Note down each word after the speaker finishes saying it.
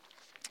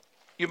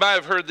You might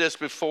have heard this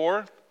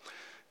before,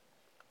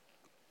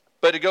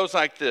 but it goes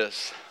like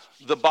this.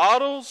 The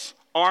bottles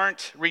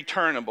aren't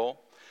returnable.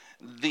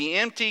 The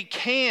empty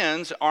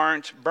cans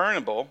aren't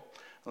burnable,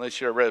 unless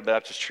you're a Red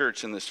Baptist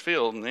church in this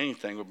field and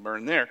anything would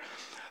burn there.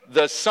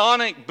 The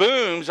sonic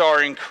booms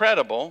are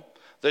incredible.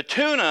 The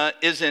tuna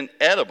isn't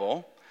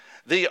edible.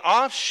 The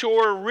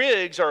offshore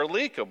rigs are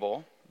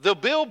leakable. The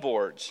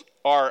billboards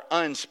are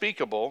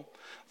unspeakable.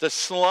 The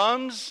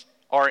slums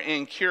are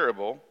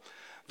incurable.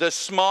 The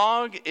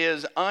smog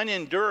is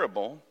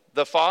unendurable.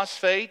 The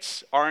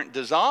phosphates aren't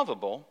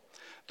dissolvable.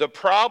 The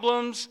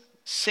problems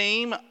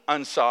seem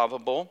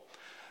unsolvable.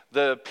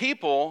 The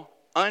people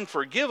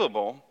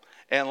unforgivable.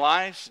 And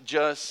life's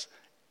just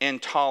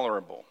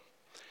intolerable.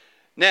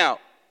 Now,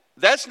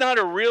 that's not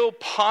a real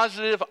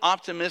positive,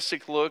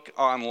 optimistic look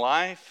on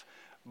life,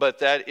 but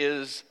that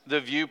is the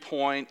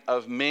viewpoint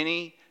of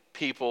many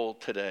people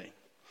today.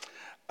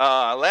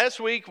 Last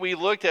week we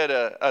looked at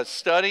a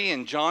study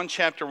in John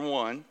chapter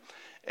 1,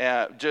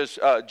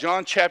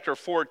 John chapter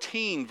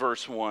 14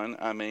 verse 1,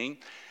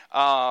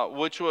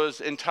 which was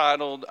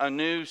entitled A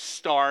New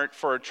Start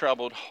for a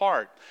Troubled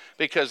Heart.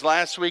 Because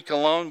last week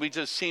alone we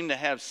just seemed to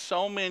have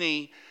so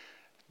many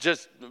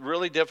just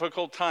really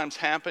difficult times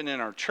happen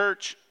in our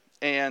church.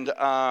 And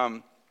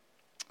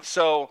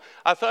so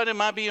I thought it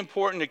might be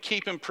important to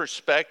keep in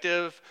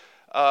perspective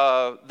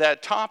that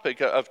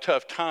topic of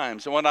tough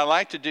times. And what I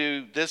like to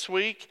do this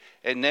week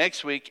and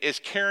next week is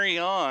carry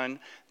on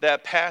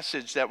that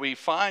passage that we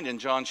find in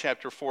John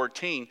chapter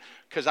 14,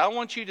 because I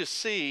want you to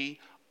see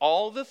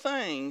all the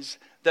things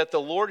that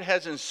the Lord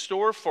has in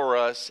store for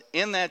us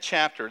in that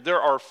chapter. There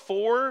are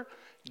 4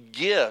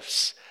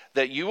 gifts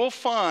that you will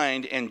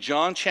find in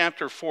John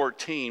chapter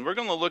 14. We're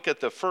going to look at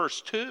the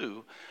first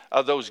 2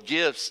 of those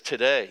gifts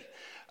today.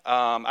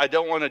 I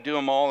don't want to do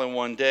them all in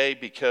one day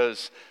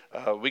because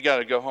we got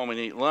to go home and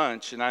eat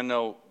lunch. And I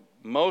know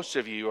most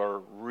of you are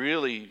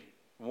really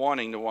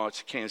wanting to watch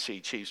the Kansas City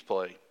Chiefs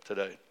play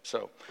today.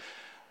 So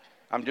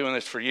I'm doing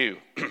this for you.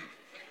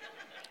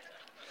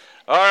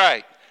 All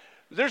right.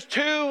 There's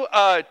two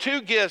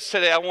gifts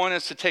today I want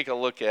us to take a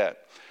look at.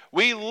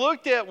 We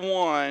looked at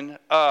one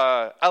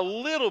a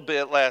little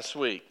bit last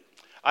week.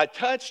 I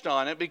touched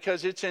on it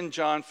because it's in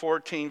John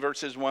 14,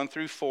 verses 1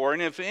 through 4.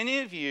 And if any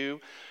of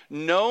you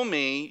know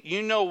me,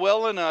 you know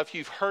well enough,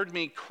 you've heard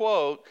me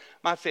quote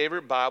my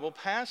favorite Bible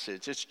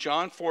passage. It's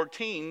John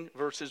 14,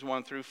 verses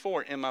 1 through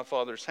 4, in my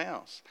Father's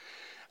house.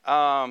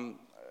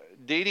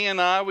 Dee Dee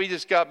and I, we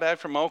just got back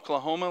from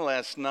Oklahoma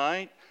last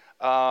night.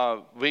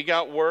 We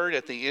got word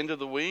at the end of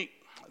the week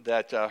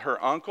that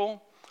her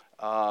uncle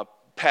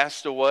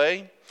passed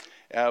away.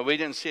 We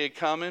didn't see it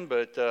coming,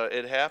 but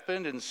it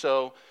happened. And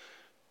so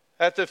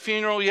at the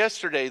funeral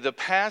yesterday, the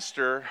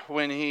pastor,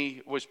 when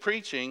he was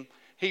preaching,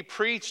 he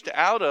preached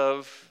out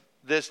of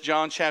this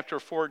John chapter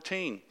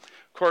 14.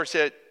 Of course,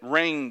 it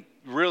rang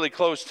really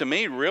close to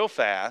me real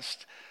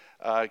fast.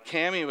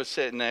 Cammie was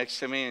sitting next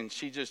to me, and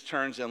she just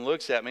turns and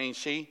looks at me, and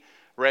she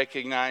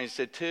recognized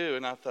it too.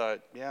 And I thought,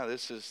 yeah,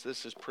 this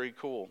is pretty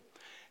cool.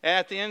 And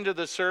at the end of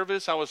the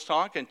service, I was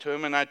talking to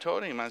him, and I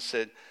told him, I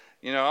said,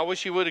 I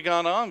wish you would have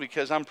gone on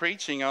because I'm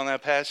preaching on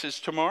that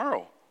passage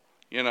tomorrow,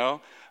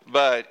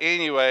 But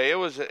anyway, it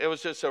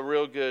was just a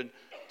real good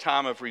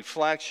time of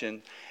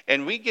reflection.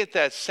 And we get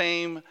that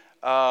same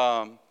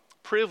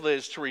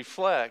privilege to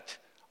reflect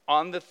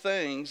on the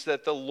things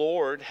that the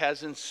Lord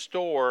has in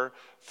store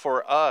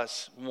for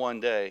us one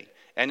day.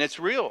 And it's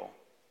real.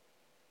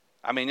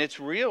 It's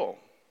real.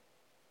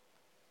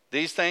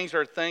 These things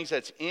are things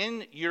that's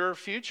in your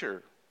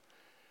future.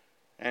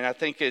 And I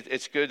think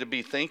it's good to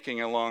be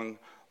thinking along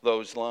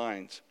those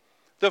lines.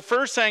 The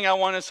first thing I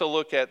want us to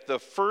look at, the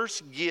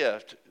first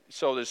gift,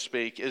 so to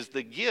speak, is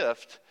the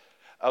gift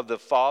of the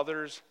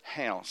Father's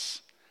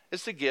house.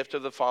 It's the gift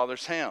of the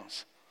Father's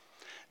house.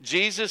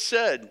 Jesus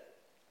said,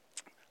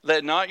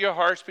 "Let not your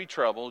hearts be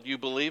troubled. You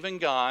believe in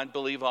God,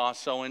 believe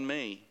also in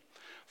me.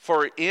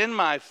 For in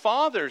my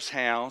Father's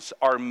house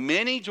are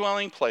many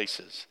dwelling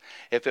places.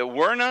 If it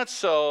were not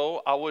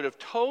so, I would have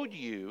told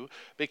you,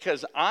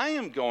 because I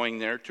am going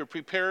there to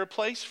prepare a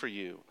place for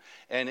you.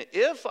 And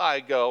if I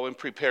go and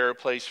prepare a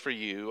place for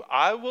you,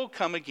 I will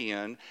come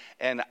again,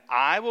 and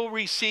I will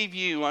receive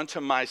you unto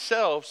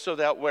myself, so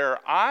that where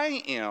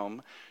I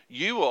am,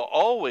 you will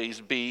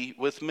always be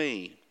with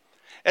me."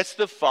 It's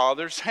the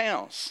Father's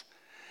house.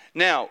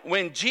 Now,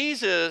 when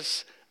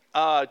Jesus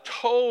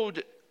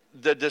told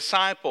the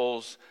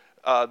disciples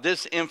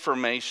this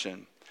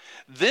information,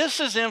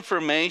 this is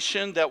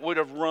information that would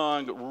have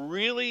rung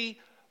really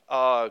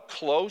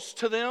close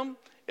to them.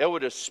 It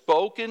would have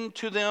spoken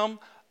to them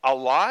a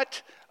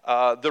lot.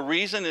 The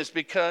reason is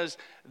because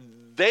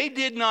they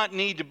did not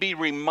need to be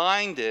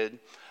reminded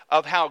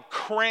of how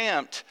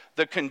cramped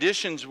the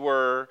conditions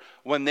were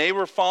when they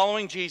were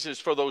following Jesus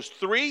for those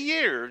 3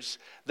 years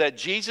that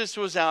Jesus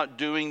was out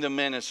doing the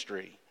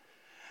ministry.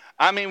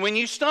 When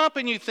you stop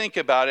and you think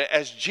about it,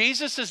 as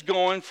Jesus is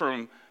going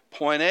from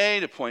point A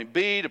to point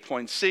B to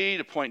point C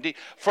to point D,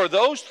 for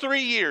those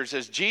 3 years,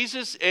 as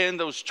Jesus and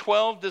those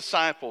 12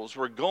 disciples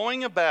were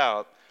going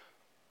about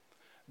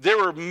There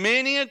were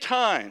many a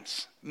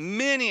times,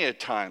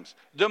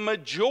 the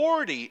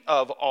majority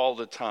of all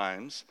the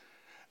times,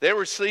 they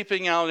were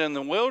sleeping out in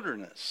the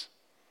wilderness.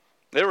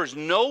 There was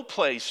no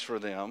place for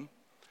them.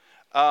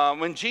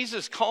 When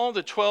Jesus called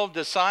the 12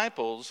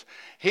 disciples,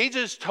 he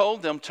just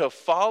told them to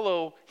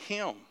follow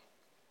him.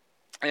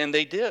 And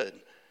they did.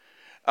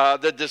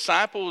 The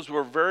disciples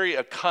were very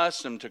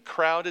accustomed to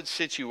crowded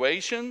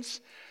situations,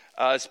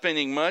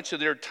 spending much of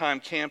their time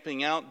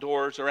camping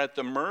outdoors or at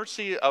the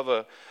mercy of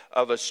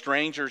a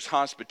stranger's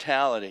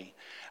hospitality.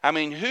 I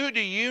mean, who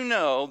do you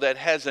know that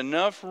has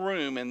enough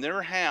room in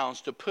their house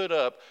to put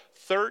up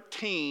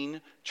 13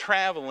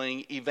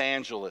 traveling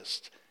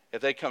evangelists if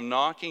they come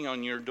knocking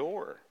on your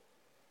door?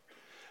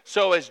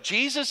 So as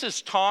Jesus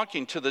is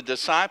talking to the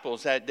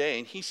disciples that day,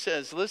 and he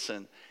says,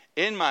 listen,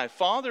 in my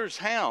Father's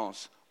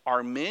house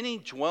are many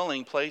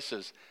dwelling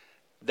places.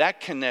 That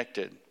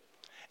connected.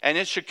 And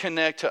it should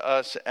connect to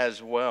us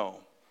as well.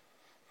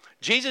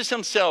 Jesus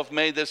himself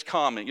made this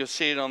comment. You'll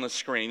see it on the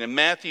screen. In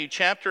Matthew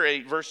chapter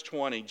 8, verse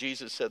 20,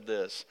 Jesus said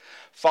this: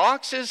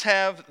 foxes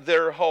have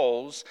their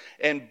holes,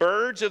 and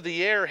birds of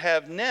the air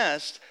have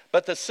nests,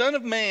 but the Son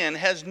of Man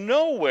has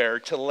nowhere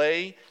to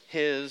lay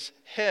his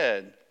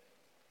head.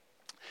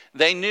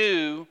 They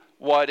knew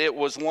what it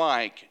was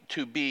like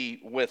to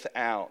be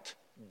without,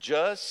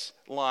 just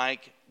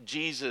like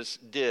Jesus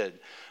did.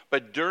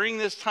 But during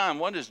this time,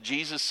 what does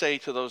Jesus say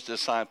to those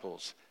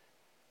disciples?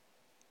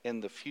 In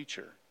the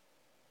future,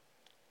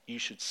 you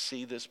should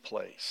see this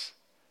place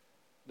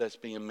that's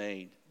being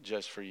made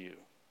just for you.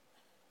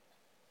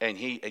 And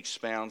he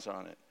expounds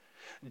on it.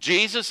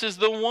 Jesus is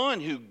the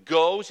one who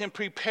goes and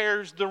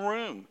prepares the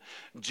room.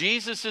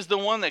 Jesus is the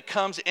one that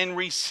comes and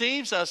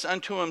receives us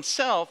unto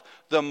himself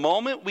the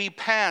moment we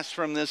pass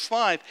from this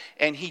life,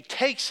 and he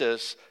takes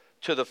us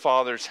to the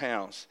Father's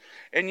house.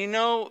 And you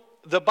know,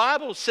 the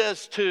Bible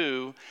says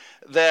too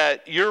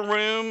that your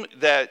room,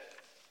 that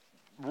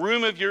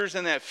room of yours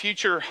in that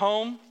future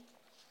home,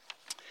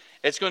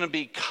 it's going to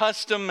be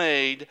custom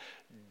made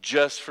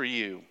just for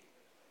you.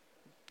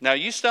 Now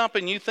you stop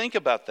and you think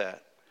about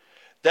that.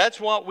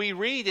 That's what we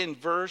read in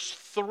verse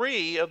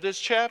 3 of this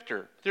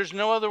chapter. There's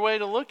no other way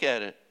to look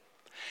at it.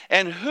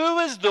 And who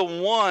is the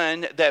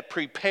one that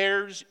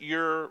prepares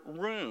your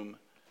room?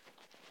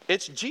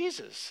 It's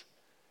Jesus.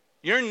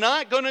 You're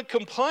not going to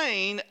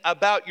complain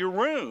about your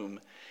room.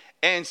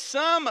 And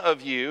some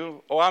of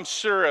you, I'm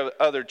sure of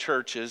other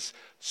churches,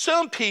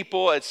 some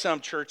people at some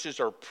churches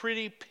are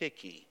pretty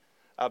picky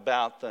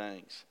about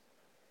things.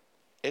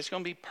 It's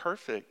going to be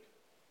perfect.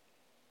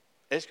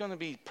 It's going to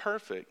be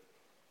perfect.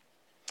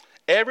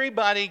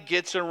 Everybody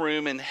gets a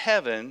room in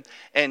heaven,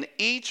 and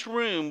each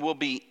room will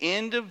be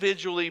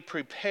individually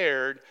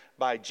prepared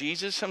by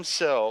Jesus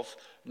himself.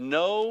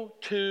 No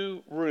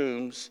two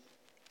rooms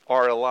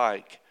are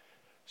alike.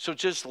 So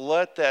just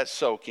let that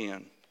soak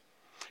in.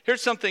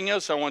 Here's something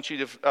else I want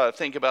you to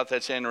think about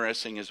that's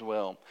interesting as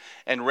well.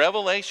 In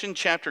Revelation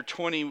chapter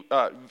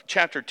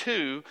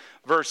 2,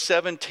 verse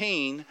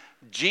 17,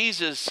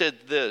 Jesus said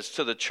this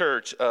to the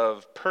church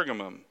of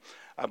Pergamum,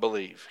 I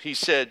believe. He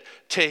said,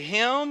 to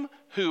him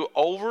who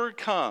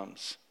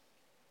overcomes,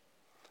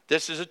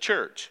 this is a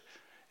church,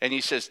 and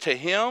he says, to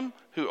him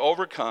who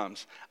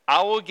overcomes,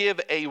 I will give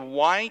a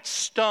white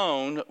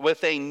stone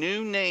with a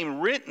new name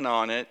written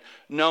on it,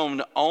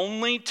 known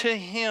only to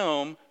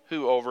him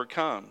who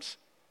overcomes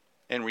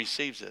and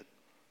receives it.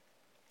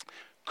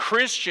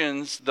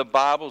 Christians, the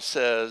Bible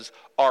says,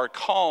 are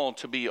called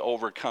to be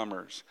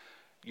overcomers.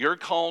 You're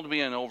called to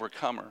be an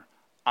overcomer.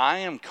 I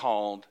am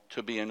called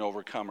to be an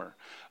overcomer.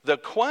 The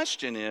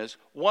question is,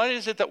 what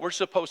is it that we're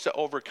supposed to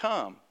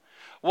overcome?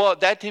 Well,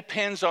 that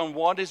depends on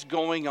what is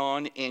going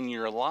on in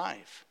your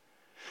life.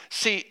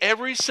 See,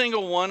 every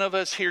single one of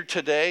us here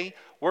today,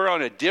 we're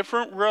on a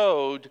different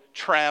road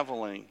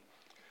traveling.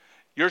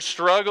 Your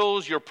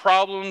struggles, your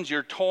problems,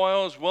 your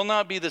toils will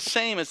not be the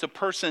same as the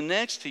person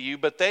next to you,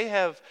 but they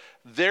have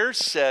their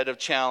set of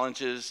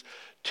challenges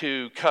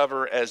to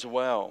cover as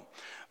well.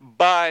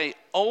 By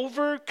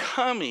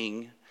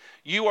overcoming,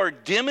 you are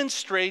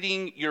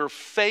demonstrating your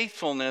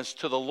faithfulness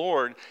to the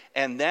Lord,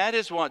 and that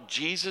is what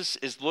Jesus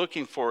is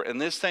looking for in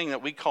this thing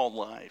that we call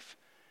life.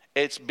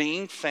 It's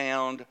being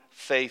found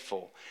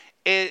faithful.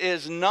 It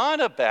is not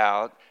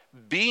about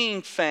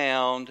being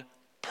found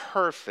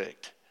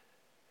perfect.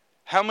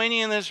 How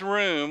many in this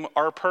room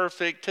are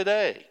perfect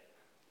today?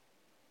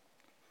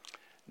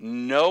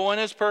 No one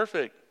is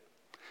perfect.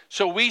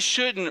 So we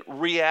shouldn't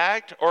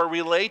react or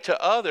relate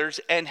to others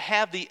and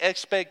have the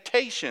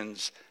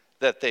expectations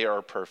that they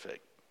are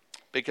perfect,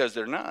 because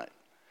they're not.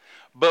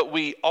 But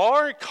we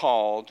are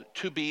called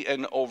to be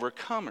an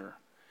overcomer,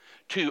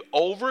 to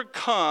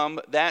overcome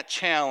that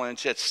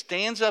challenge that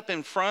stands up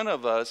in front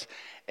of us,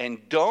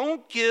 and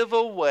don't give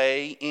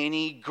away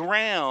any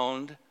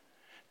ground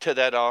to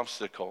that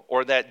obstacle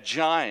or that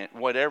giant,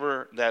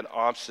 whatever that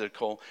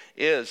obstacle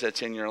is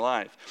that's in your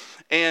life.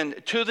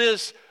 And to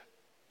this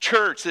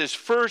church, this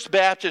First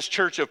Baptist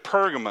Church of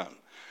Pergamum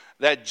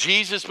that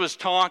Jesus was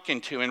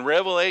talking to in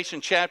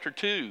Revelation chapter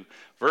 2,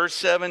 Verse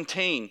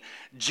 17,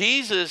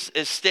 Jesus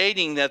is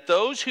stating that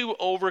those who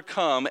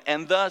overcome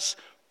and thus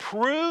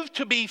prove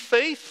to be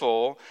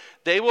faithful,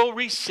 they will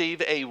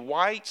receive a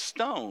white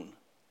stone.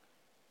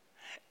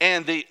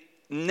 And the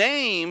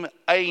name,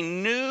 a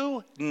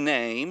new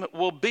name,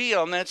 will be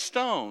on that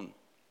stone.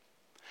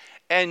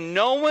 And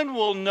no one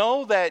will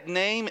know that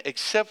name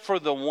except for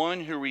the one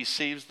who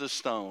receives the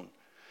stone.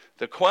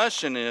 The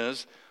question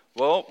is,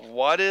 well,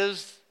 what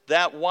is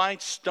that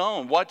white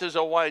stone? What does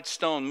a white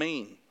stone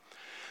mean?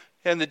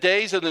 In the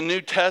days of the New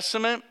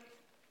Testament,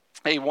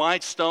 a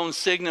white stone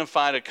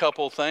signified a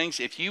couple things.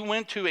 If you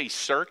went to a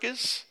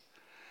circus,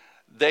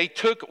 they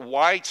took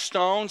white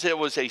stones. It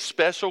was a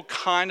special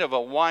kind of a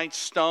white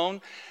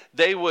stone.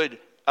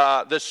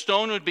 The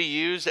stone would be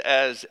used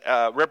as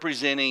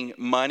representing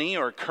money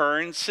or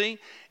currency,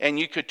 and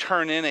you could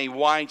turn in a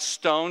white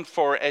stone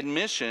for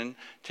admission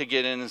to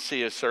get in and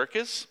see a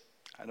circus.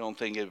 I don't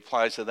think it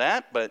applies to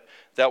that, but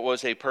that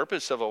was a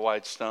purpose of a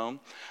white stone.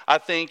 I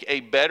think a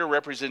better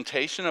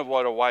representation of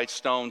what a white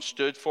stone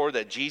stood for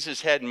that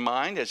Jesus had in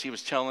mind as he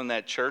was telling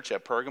that church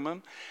at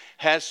Pergamum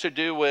has to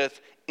do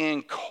with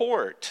in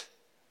court.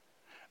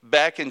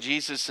 Back in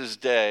Jesus'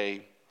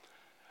 day,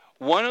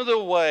 one of the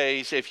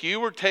ways, if you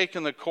were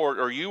taken to court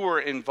or you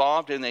were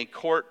involved in a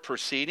court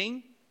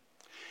proceeding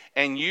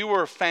and you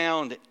were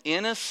found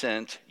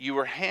innocent, you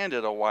were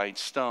handed a white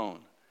stone.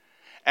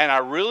 And I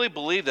really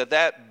believe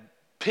that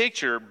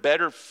picture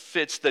better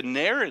fits the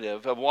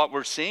narrative of what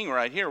we're seeing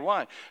right here.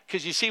 Why?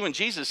 Because you see, when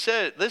Jesus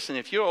said, listen,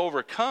 if you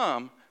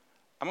overcome,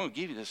 I'm going to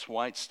give you this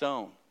white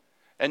stone.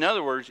 In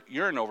other words,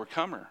 you're an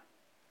overcomer.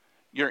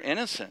 You're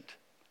innocent.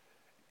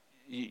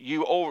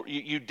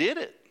 You did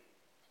it.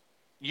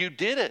 You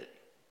did it.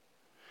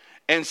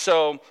 And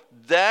so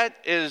that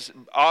is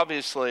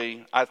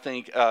obviously, I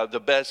think,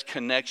 the best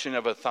connection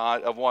of a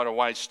thought of what a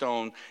white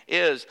stone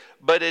is.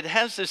 But it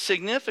has the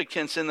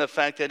significance in the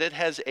fact that it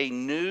has a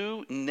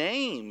new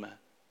name.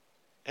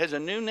 It has a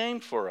new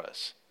name for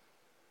us.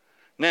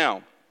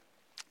 Now,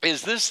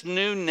 is this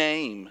new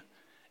name,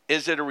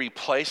 is it a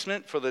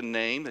replacement for the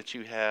name that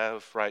you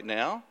have right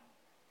now?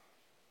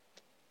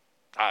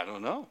 I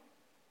don't know.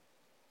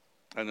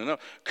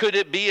 Could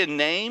it be a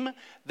name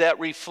that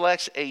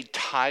reflects a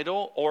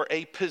title or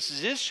a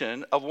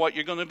position of what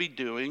you're going to be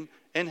doing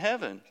in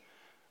heaven?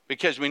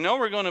 Because we know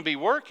we're going to be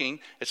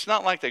working. It's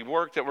not like the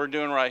work that we're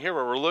doing right here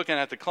where we're looking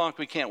at the clock.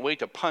 We can't wait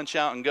to punch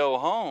out and go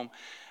home.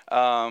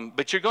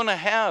 But you're going to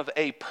have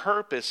a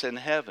purpose in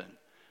heaven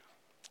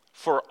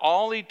for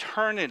all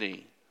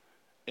eternity.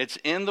 It's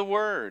in the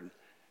Word.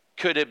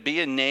 Could it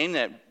be a name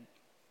that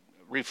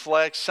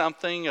reflects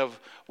something of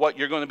what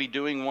you're going to be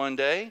doing one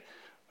day?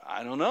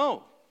 I don't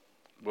know.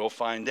 We'll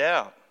find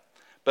out.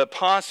 But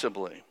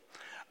possibly.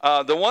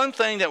 The one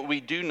thing that we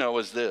do know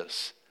is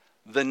this.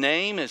 The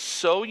name is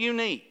so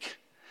unique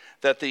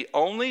that the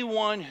only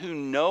one who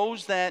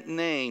knows that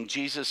name,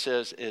 Jesus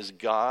says, is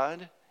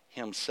God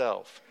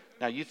himself.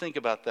 Now you think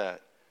about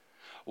that.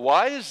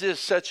 Why is this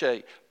such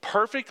a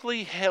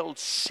perfectly held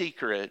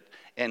secret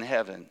in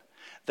heaven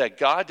that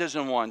God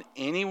doesn't want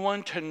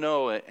anyone to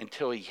know it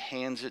until he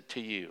hands it to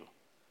you?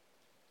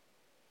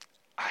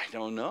 I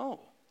don't know.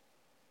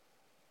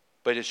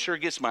 But it sure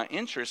gets my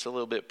interest a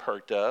little bit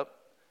perked up.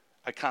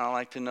 I kind of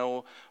like to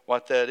know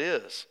what that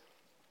is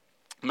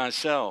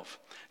myself.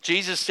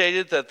 Jesus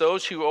stated that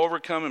those who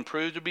overcome and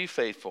prove to be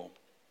faithful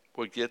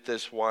would get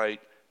this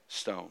white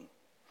stone.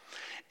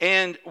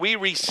 And we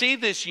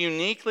receive this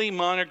uniquely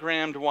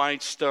monogrammed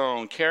white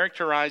stone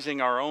characterizing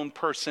our own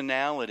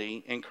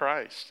personality in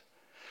Christ.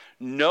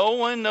 No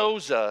one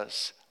knows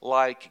us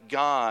like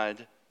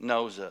God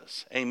knows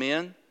us.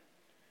 Amen?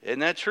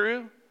 Isn't that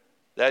true?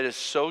 That is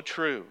so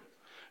true.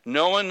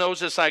 No one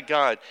knows us like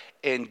God.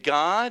 And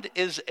God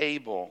is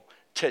able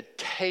to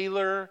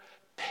tailor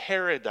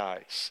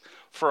paradise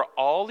for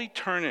all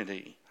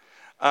eternity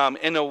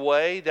in a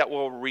way that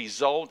will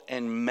result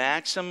in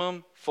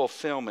maximum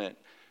fulfillment.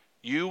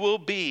 You will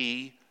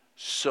be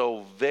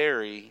so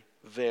very,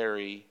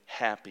 very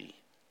happy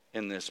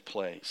in this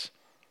place.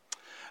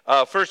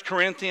 1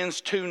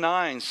 Corinthians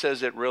 2:9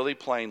 says it really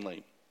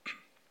plainly.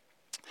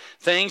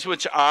 Things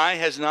which eye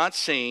has not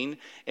seen,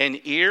 and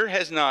ear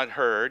has not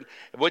heard,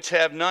 which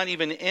have not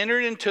even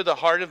entered into the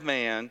heart of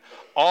man,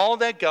 all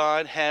that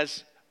God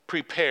has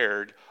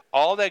prepared,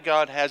 all that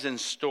God has in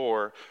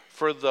store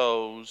for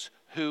those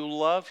who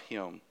love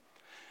him.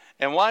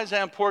 And why is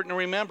that important to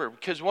remember?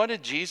 Because what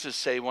did Jesus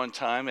say one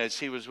time as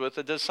he was with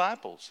the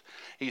disciples?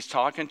 He's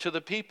talking to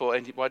the people,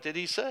 and what did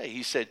he say?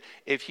 He said,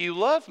 if you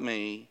love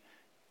me,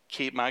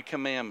 keep my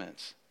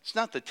commandments. It's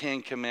not the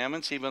 10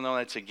 Commandments, even though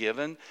that's a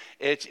given.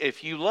 It's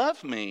if you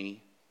love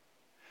me,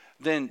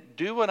 then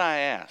do what I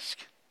ask.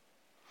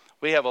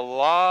 We have a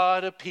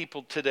lot of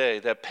people today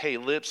that pay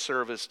lip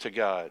service to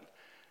God.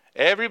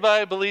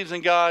 Everybody believes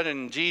in God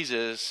and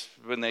Jesus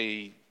when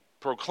they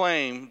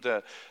proclaim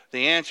the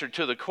answer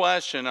to the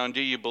question on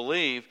do you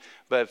believe,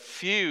 but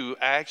few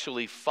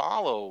actually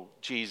follow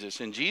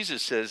Jesus. And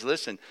Jesus says,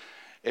 listen,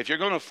 if you're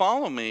going to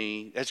follow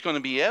me, it's going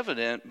to be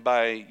evident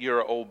by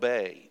your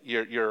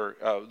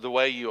the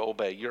way you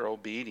obey, your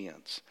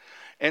obedience.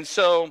 And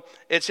so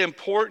it's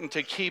important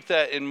to keep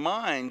that in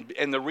mind.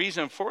 And the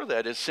reason for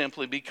that is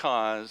simply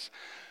because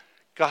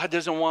God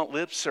doesn't want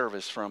lip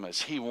service from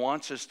us. He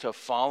wants us to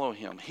follow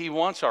him. He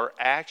wants our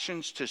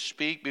actions to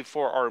speak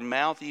before our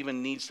mouth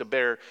even needs to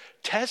bear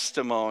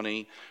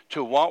testimony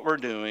to what we're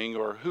doing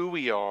or who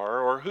we are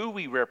or who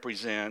we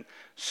represent,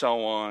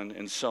 so on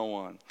and so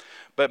on.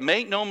 But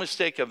make no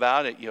mistake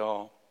about it,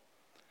 y'all.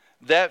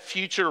 That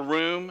future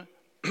room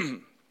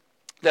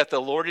that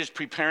the Lord is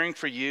preparing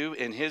for you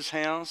in his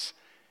house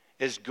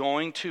is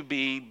going to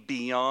be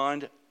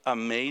beyond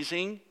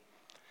amazing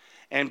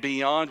and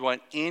beyond what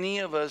any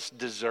of us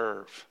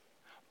deserve.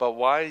 But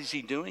why is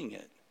he doing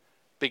it?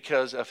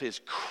 Because of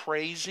his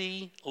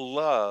crazy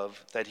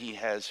love that he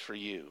has for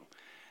you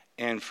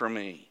and for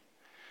me.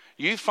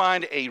 You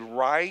find a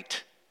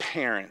right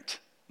parent,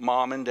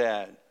 mom and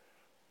dad,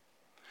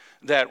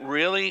 that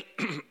really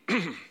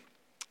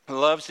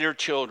loves their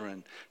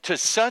children to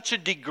such a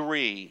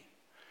degree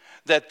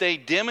that they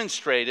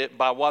demonstrate it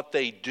by what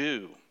they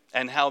do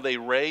and how they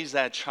raise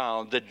that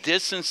child, the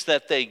distance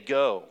that they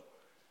go.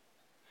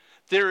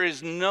 There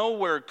is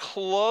nowhere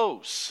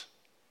close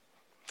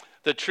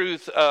the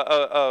truth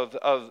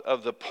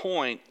of the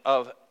point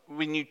of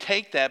when you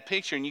take that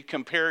picture and you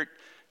compare it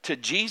to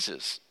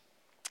Jesus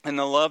and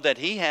the love that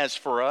he has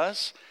for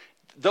us.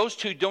 Those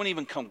two don't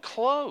even come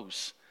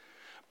close.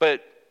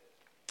 But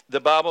the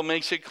Bible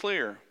makes it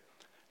clear.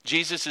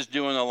 Jesus is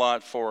doing a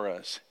lot for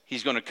us.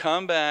 He's going to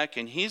come back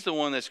and he's the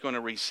one that's going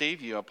to receive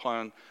you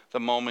upon the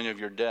moment of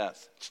your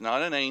death. It's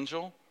not an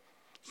angel.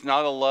 It's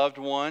not a loved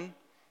one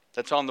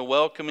that's on the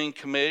welcoming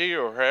committee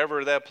or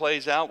however that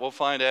plays out. We'll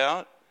find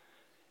out.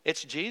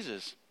 It's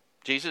Jesus.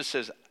 Jesus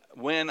says,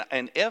 when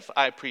and if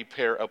I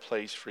prepare a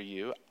place for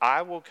you,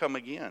 I will come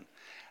again.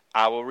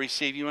 I will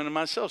receive you into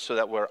myself so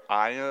that where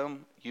I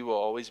am, you will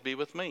always be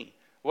with me.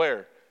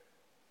 Where?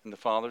 In the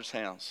Father's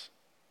house.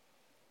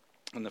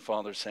 In the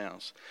Father's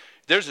house.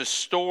 There's a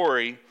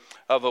story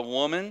of a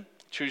woman,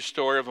 true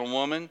story of a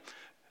woman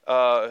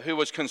who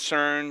was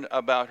concerned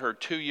about her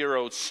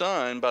 2-year-old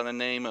son by the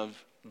name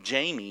of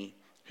Jamie,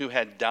 who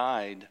had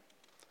died.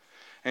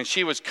 And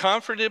she was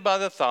comforted by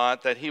the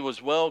thought that he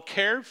was well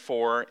cared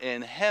for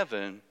in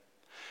heaven,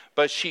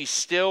 but she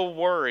still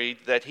worried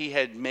that he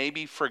had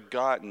maybe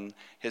forgotten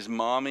his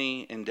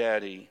mommy and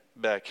daddy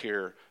back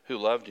here who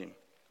loved him.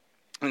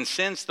 And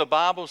since the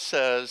Bible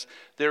says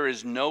there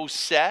is no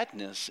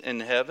sadness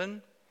in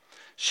heaven,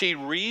 she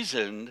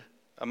reasoned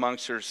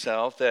amongst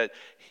herself that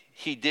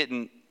he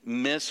didn't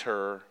miss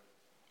her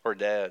or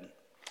dad.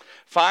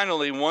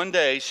 Finally, one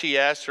day she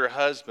asked her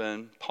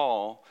husband,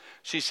 Paul,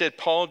 she said,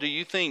 Paul, do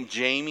you think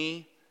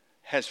Jamie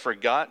has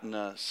forgotten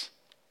us?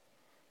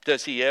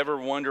 Does he ever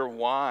wonder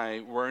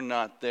why we're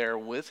not there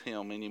with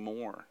him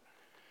anymore?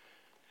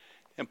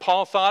 And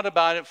Paul thought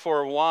about it for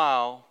a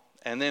while,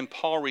 and then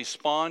Paul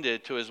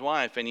responded to his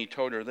wife, and he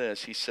told her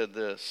this. He said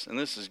this, and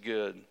this is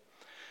good.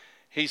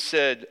 He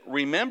said,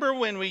 remember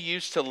when we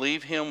used to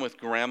leave him with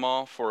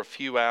Grandma for a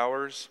few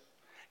hours?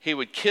 He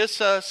would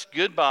kiss us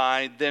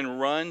goodbye, then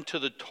run to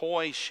the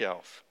toy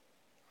shelf.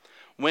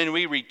 When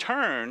we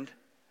returned,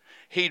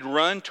 he'd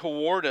run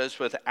toward us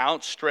with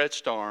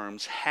outstretched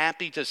arms,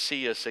 happy to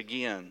see us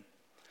again.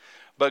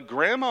 But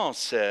Grandma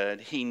said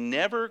he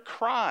never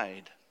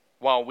cried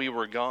while we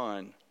were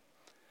gone.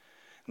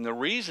 And the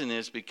reason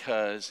is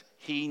because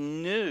he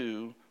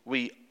knew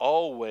we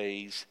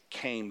always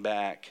came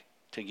back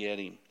to get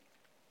him.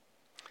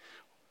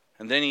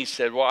 And then he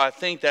said, well, I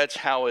think that's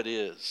how it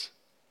is.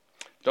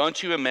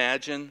 Don't you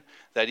imagine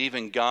that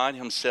even God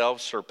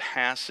himself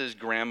surpasses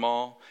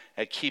Grandma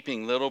at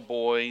keeping little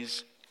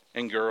boys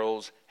and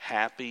girls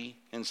happy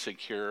and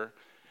secure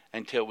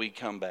until we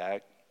come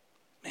back?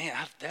 Man,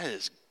 that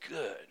is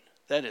good.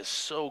 That is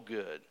so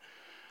good.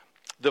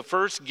 The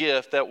first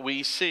gift that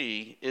we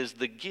see is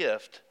the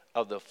gift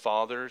of the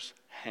Father's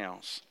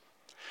house.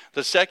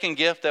 The second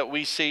gift that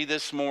we see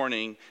this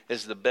morning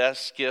is the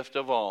best gift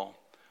of all.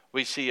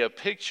 We see a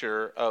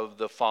picture of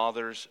the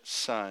Father's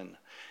Son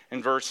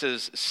in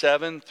verses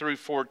 7 through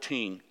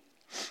 14.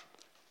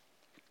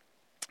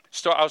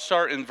 I'll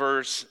start in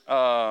verse,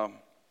 let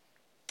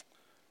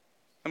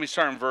me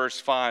start in verse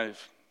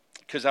 5,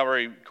 because I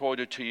already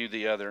quoted to you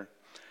the other.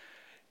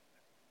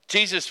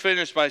 Jesus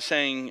finished by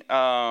saying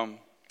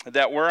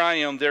that where I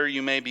am, there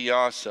you may be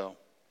also.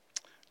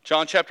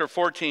 John chapter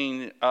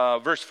 14,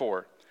 verse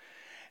 4.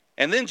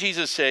 And then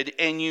Jesus said,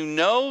 and you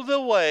know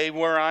the way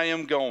where I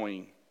am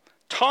going.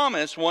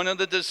 Thomas, one of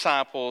the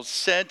disciples,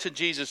 said to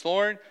Jesus,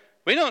 Lord,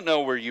 we don't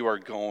know where you are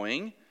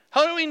going.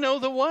 How do we know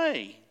the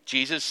way?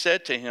 Jesus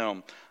said to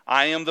him,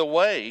 I am the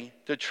way,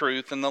 the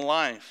truth, and the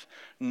life.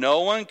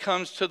 No one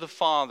comes to the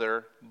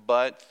Father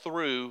but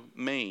through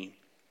me.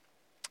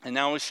 And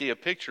now we see a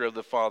picture of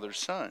the Father's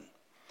Son.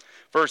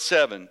 Verse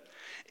 7,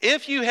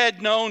 if you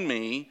had known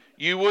me,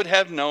 you would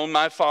have known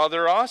my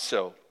Father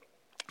also.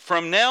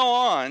 From now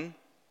on,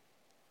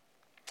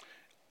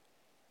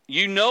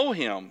 you know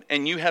him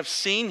and you have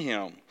seen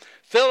him.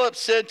 Philip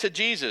said to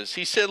Jesus,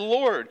 he said,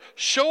 Lord,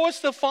 show us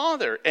the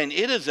Father, and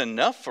it is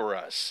enough for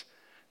us.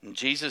 And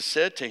Jesus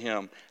said to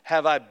him,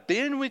 have I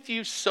been with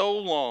you so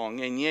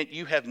long, and yet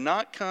you have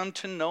not come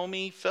to know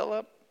me,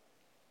 Philip?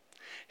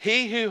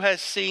 He who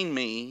has seen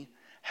me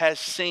has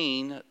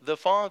seen the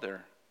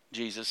Father,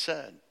 Jesus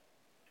said.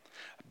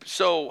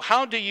 So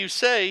how do you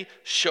say,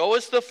 show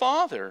us the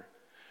Father?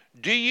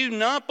 Do you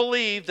not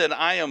believe that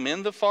I am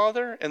in the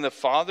Father, and the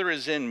Father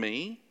is in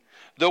me?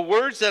 The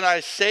words that I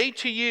say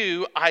to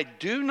you, I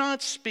do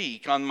not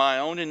speak on my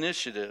own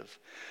initiative,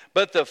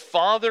 but the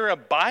Father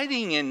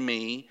abiding in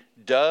me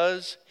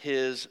does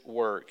his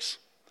works.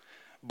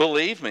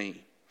 Believe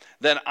me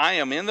that I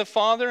am in the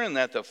Father and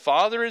that the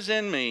Father is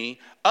in me.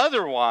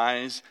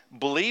 Otherwise,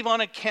 believe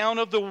on account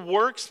of the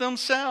works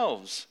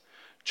themselves.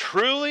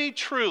 Truly,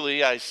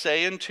 truly, I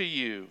say unto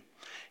you,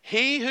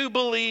 he who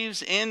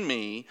believes in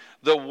me,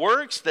 the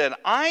works that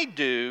I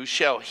do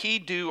shall he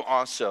do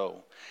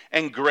also.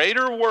 And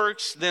greater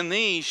works than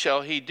these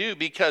shall he do,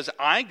 because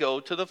I go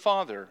to the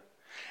Father.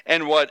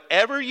 And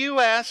whatever you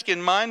ask in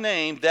my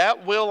name,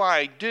 that will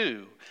I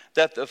do,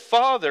 that the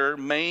Father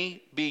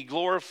may be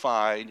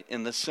glorified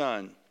in the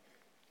Son.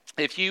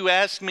 If you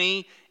ask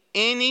me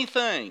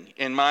anything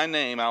in my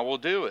name, I will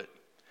do it.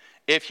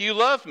 If you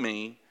love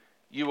me,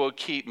 you will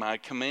keep my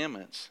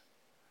commandments.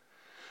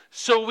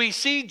 So we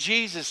see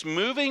Jesus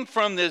moving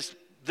from this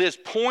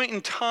point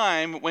in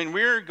time when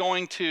we're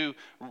going to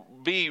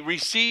be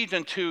received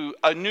into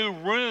a new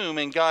room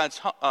in God's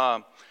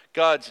home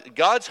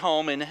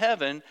in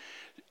heaven,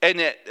 and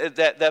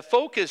that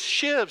focus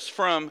shifts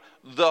from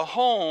the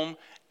home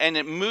and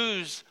it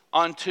moves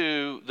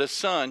onto the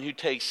Son who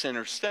takes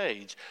center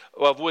stage,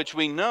 of which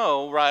we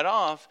know right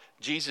off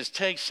Jesus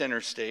takes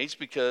center stage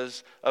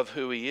because of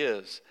who he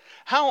is.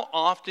 How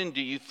often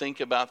do you think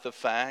about the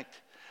fact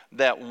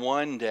that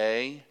one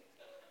day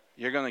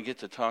you're going to get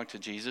to talk to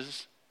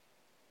Jesus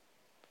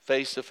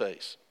face to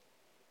face?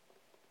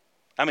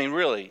 I mean,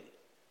 really,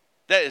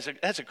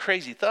 that's a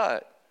crazy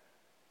thought.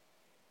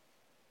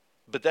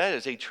 But that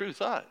is a true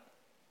thought.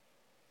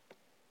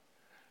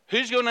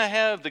 Who's going to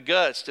have the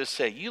guts to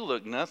say, you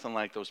look nothing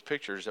like those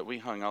pictures that we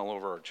hung all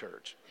over our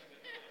church?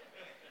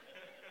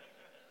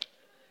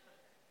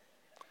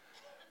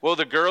 Will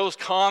the girls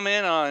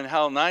comment on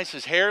how nice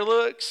his hair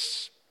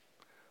looks?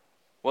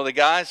 Will the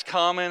guys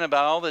comment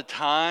about all the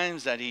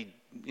times that he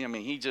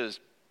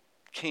just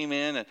came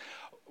in and,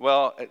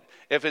 well,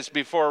 if it's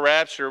before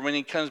rapture, when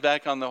he comes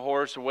back on the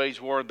horse and wage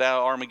war,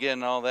 battle, Armageddon,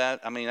 and all that,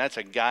 I mean, that's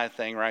a guy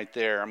thing right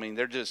there. I mean,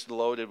 they're just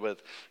loaded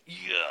with,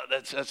 yeah,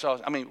 that's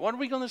awesome. I mean, what are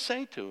we going to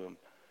say to him?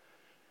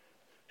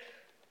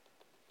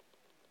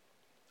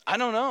 I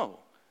don't know.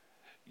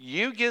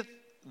 You get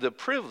the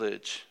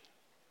privilege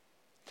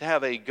to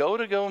have a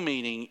go-to-go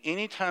meeting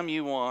anytime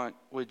you want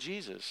with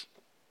Jesus.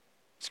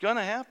 It's going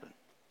to happen.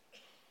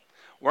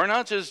 We're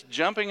not just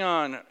jumping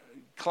on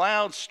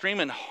clouds,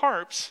 streaming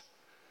harps.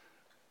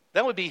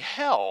 That would be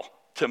hell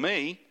to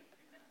me.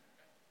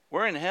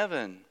 We're in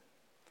heaven.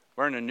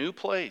 We're in a new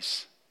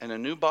place and a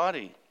new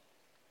body.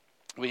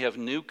 We have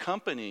new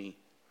company.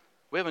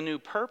 We have a new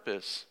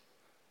purpose.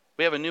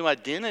 We have a new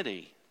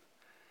identity.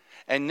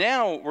 And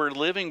now we're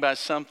living by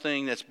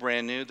something that's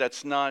brand new.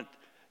 It's not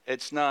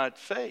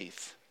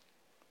faith.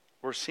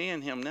 We're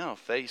seeing him now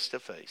face to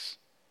face.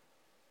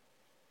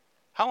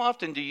 How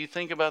often do you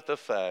think about the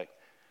fact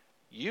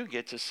you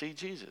get to see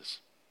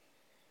Jesus?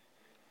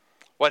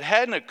 What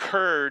hadn't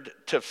occurred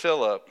to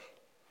Philip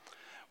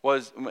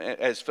was,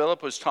 as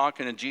Philip was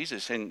talking to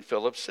Jesus, and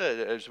Philip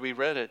said, as we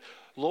read it,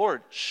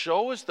 Lord,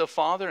 show us the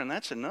Father, and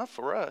that's enough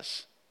for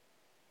us.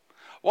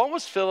 What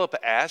was Philip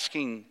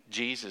asking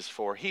Jesus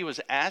for? He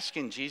was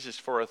asking Jesus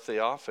for a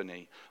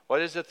theophany.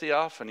 What is a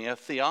theophany? A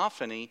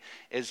theophany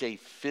is a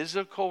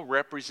physical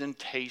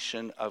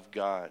representation of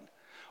God.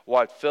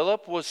 What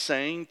Philip was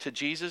saying to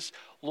Jesus,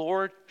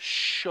 Lord,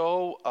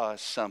 show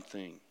us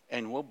something,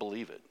 and we'll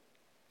believe it.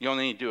 You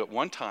only need to do it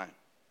one time.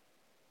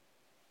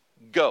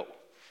 Go.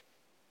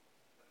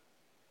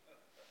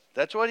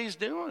 That's what he's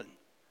doing.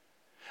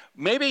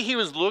 Maybe he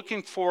was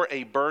looking for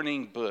a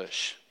burning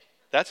bush.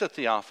 That's a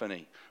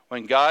theophany.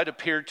 When God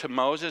appeared to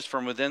Moses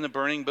from within the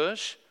burning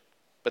bush,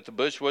 but the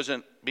bush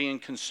wasn't being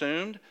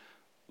consumed,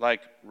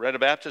 like Retta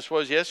Baptist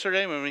was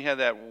yesterday when we had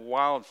that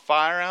wild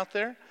fire out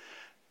there,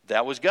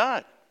 that was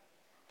God.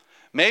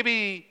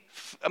 Maybe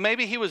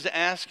he was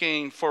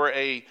asking for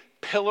a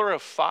pillar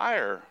of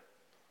fire,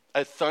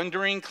 a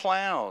thundering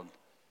cloud.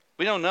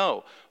 We don't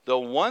know. The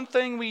one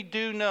thing we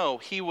do know,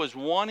 he was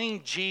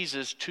wanting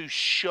Jesus to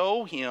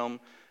show him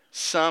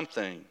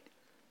something.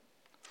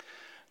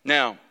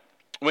 Now,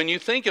 when you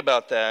think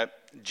about that,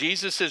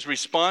 Jesus'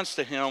 response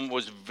to him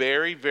was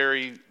very,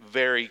 very,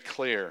 very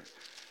clear.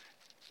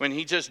 When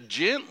he just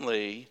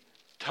gently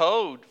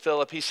told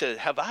Philip, he said,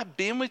 have I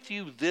been with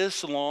you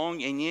this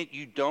long and yet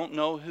you don't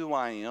know who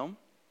I am?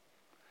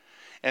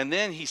 And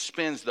then he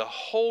spends the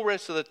whole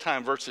rest of the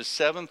time, verses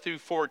 7 through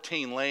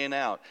 14, laying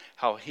out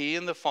how he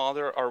and the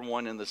Father are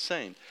one and the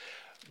same.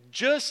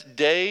 Just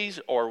days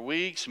or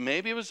weeks,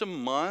 maybe it was a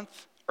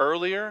month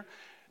earlier,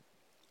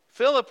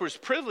 Philip was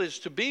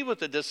privileged to be with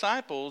the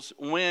disciples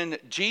when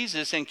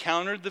Jesus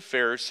encountered the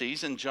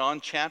Pharisees in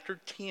John chapter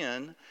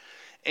 10.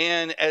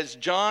 And as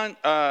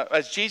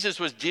Jesus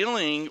was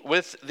dealing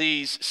with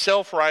these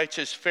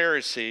self-righteous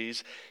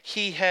Pharisees,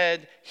 he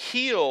had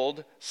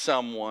healed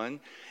someone.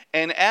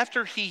 And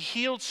after he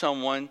healed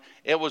someone,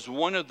 it was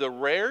one of the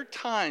rare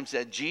times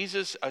that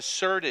Jesus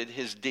asserted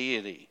his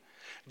deity.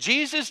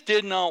 Jesus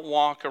did not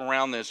walk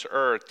around this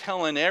earth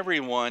telling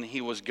everyone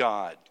he was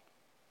God.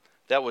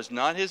 That was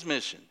not his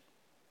mission.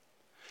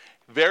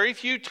 Very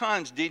few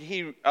times did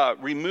he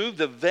remove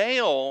the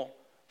veil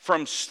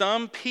from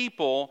some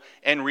people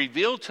and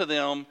reveal to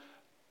them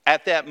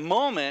at that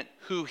moment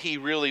who he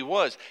really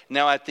was.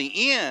 Now at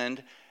the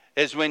end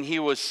is when he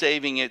was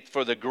saving it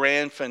for the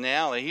grand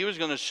finale. He was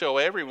going to show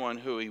everyone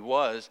who he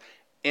was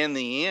in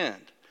the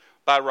end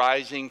by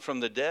rising from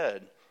the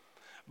dead.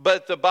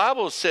 But the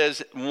Bible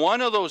says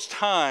one of those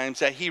times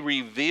that he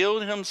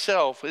revealed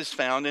himself is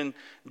found in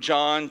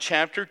John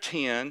chapter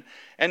 10.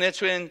 And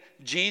it's when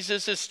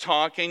Jesus is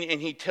talking and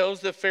he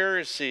tells the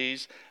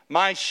Pharisees,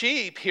 my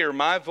sheep hear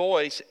my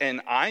voice and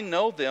I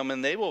know them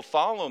and they will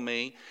follow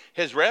me.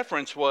 His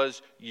reference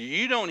was,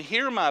 you don't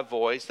hear my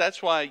voice.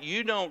 That's why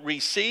you don't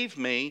receive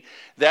me.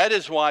 That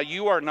is why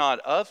you are not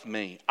of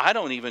me. I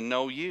don't even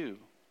know you.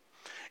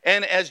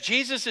 And as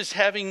Jesus is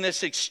having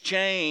this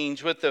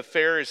exchange with the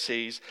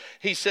Pharisees,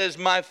 he says,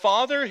 my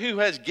Father who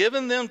has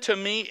given them to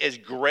me is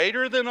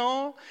greater than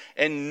all,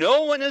 and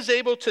no one is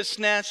able to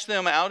snatch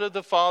them out of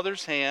the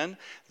Father's hand.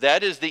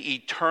 That is the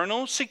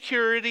eternal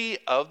security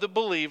of the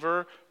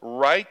believer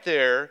right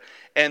there.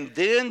 And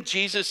then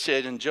Jesus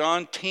said in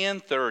John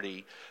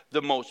 10:30,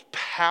 the most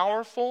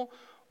powerful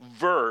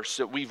verse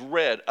that we've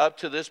read up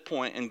to this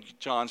point in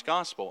John's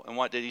gospel. And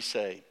what did he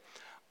say?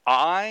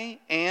 I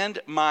and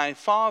my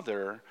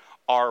Father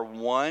are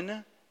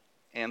one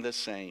and the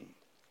same.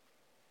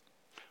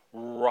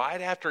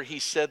 Right after he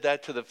said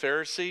that to the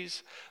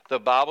Pharisees, the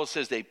Bible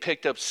says they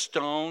picked up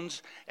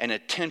stones and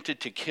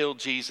attempted to kill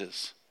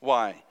Jesus.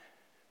 Why?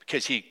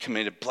 Because he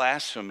committed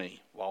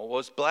blasphemy. What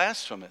was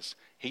blasphemous?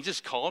 He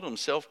just called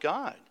himself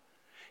God.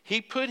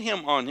 He put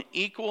him on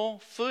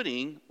equal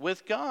footing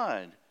with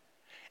God.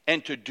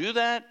 And to do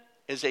that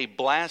is a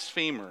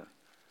blasphemer.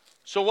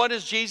 So what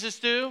does Jesus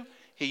do?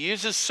 He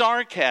uses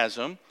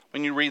sarcasm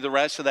when you read the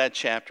rest of that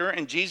chapter.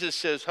 And Jesus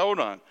says,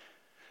 hold on.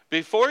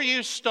 Before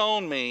you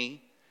stone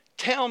me,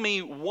 tell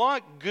me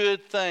what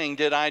good thing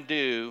did I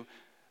do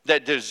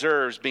that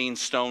deserves being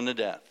stoned to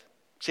death?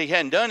 See, he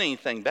hadn't done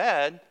anything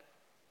bad.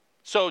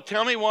 So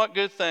tell me what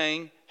good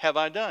thing have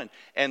I done?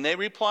 And they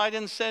replied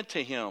and said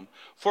to him,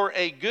 for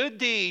a good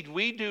deed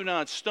we do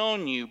not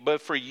stone you,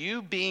 but for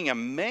you being a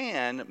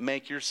man,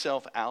 make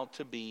yourself out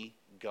to be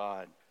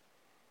God.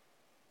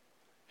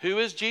 Who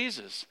is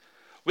Jesus?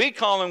 We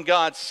call him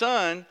God's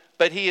Son,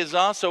 but he is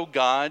also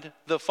God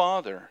the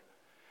Father.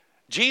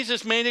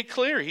 Jesus made it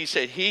clear. He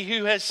said, he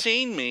who has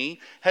seen me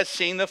has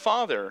seen the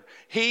Father.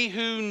 He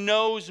who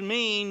knows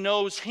me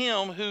knows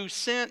him who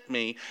sent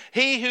me.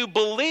 He who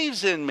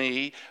believes in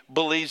me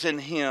believes in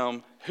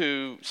him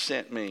who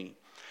sent me.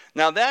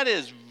 Now that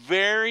is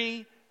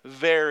very,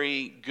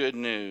 very good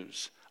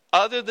news.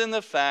 Other than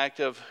the fact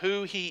of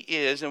who he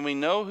is, and we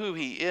know who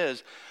he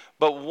is,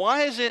 but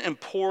why is it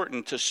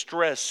important to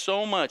stress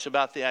so much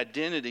about the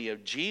identity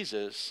of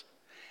Jesus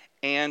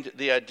and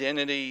the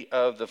identity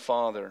of the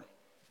Father?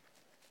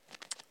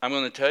 I'm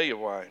going to tell you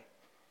why.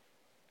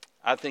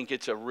 I think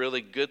it's a really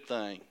good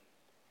thing.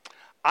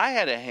 I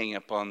had a hang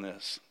up on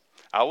this.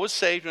 I was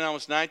saved when I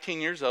was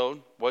 19 years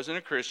old, wasn't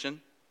a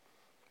Christian,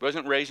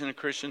 wasn't raised in a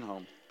Christian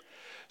home.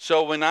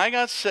 So when I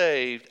got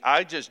saved,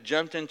 I just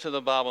jumped into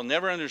the Bible,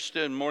 never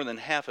understood more than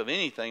half of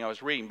anything I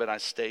was reading, but I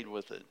stayed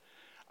with it.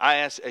 I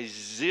asked a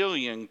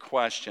zillion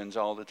questions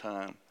all the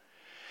time.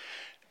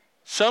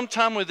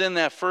 Sometime within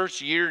that first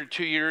year or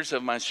 2 years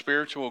of my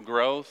spiritual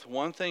growth,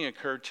 one thing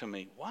occurred to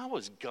me. Why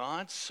was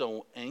God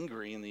so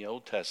angry in the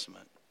Old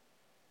Testament?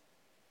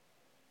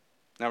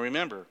 Now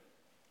remember,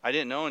 I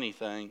didn't know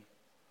anything.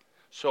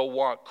 So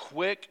what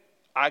quick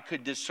I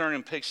could discern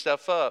and pick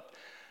stuff up,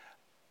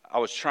 I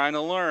was trying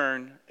to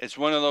learn. It's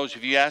one of those,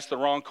 if you ask the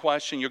wrong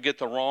question, you'll get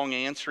the wrong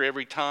answer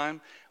every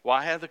time. Well,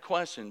 I had the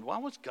question, why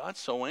was God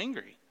so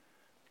angry?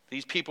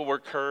 These people were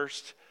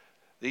cursed.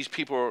 These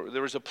people,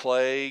 there was a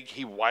plague.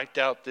 He wiped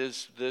out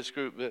this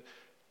group.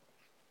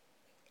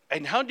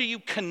 And how do you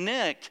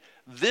connect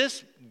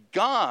this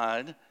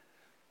God,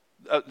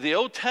 the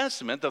Old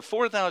Testament, the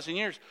 4,000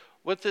 years,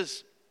 with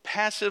this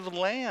passive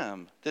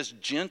lamb, this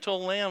gentle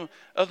lamb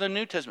of the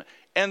New Testament?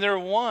 And they're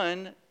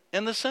one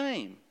and the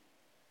same.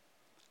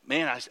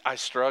 Man, I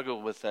struggle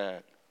with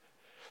that.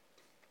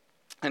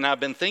 And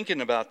I've been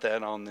thinking about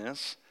that on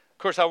this. Of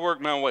course, I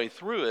worked my way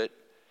through it.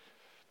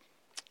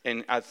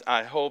 And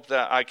I hope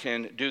that I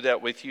can do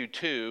that with you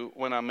too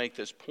when I make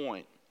this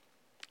point.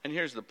 And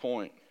here's the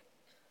point.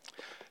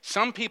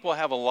 Some people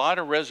have a lot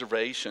of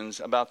reservations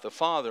about the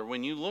Father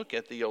when you look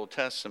at the Old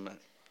Testament.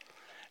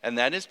 And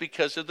that is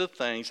because of the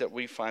things that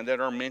we find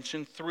that are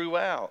mentioned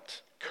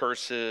throughout.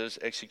 Curses,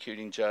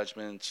 executing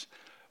judgments,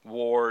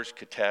 wars,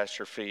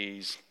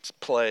 catastrophes,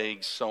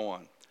 plagues, so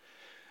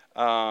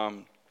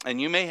on.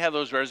 And you may have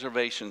those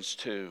reservations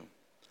too.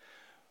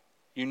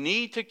 You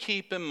need to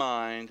keep in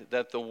mind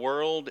that the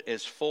world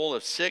is full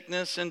of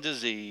sickness and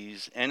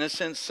disease,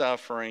 innocent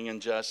suffering,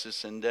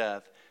 injustice, and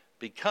death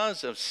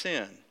because of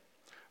sin.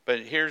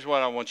 But here's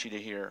what I want you to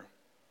hear.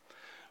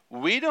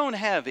 We don't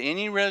have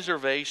any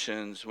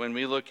reservations when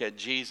we look at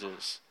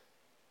Jesus,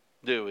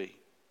 do we?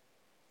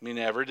 We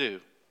never do.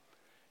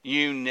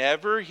 You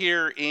never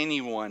hear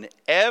anyone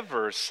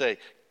ever say,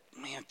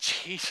 man,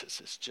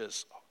 Jesus is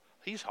just,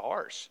 he's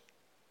harsh.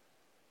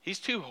 He's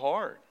too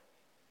hard.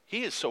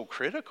 He is so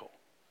critical.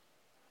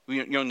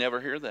 You'll never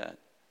hear that.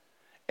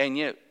 And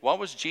yet, what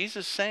was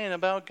Jesus saying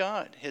about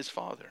God, his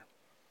Father?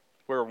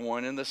 We're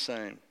one and the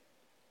same.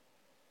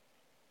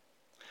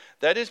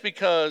 That is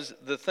because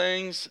the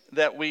things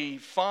that we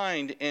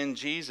find in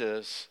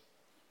Jesus,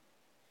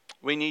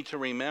 we need to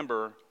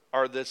remember,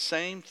 are the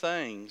same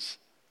things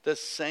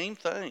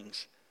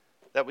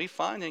that we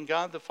find in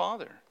God the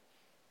Father.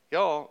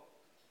 Y'all,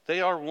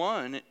 they are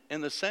one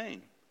and the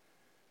same.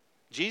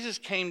 Jesus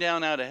came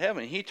down out of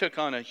heaven. He took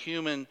on a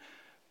human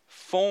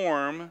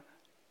form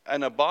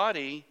and a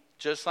body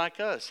just like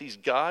us. He's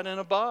God in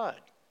a bod.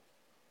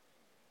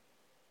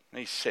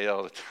 They say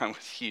all the time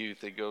with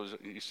youth, it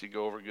used to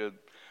go over good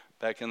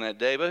back in that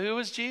day. But who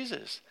is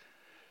Jesus?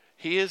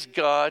 He is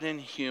God in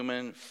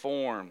human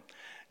form.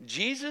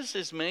 Jesus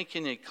is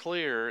making it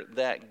clear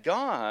that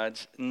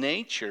God's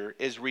nature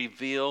is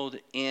revealed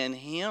in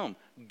him.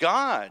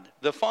 God,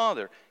 the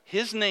Father,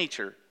 his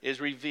nature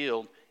is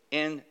revealed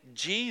in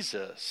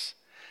Jesus.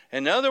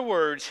 In other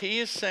words, he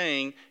is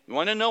saying, you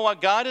want to know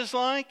what God is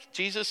like?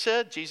 Jesus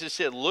said,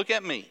 look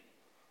at me.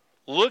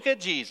 Look at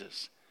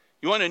Jesus.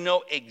 You want to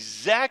know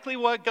exactly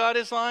what God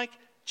is like?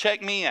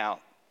 Check me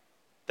out.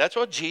 That's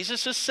what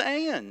Jesus is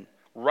saying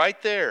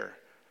right there.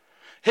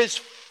 His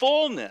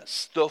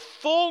fullness, the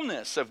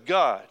fullness of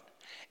God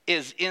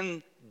is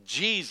in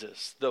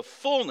Jesus, the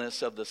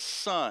fullness of the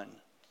Son.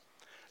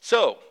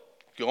 So,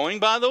 going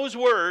by those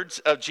words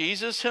of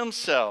Jesus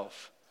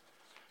himself,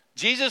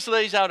 Jesus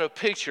lays out a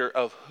picture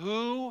of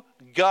who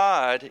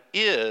God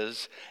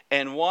is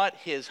and what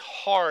his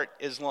heart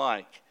is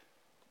like.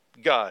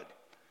 God.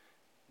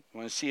 You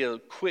want to see a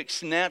quick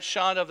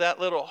snapshot of that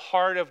little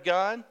heart of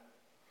God?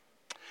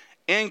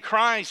 In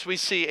Christ, we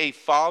see a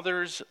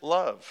father's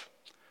love.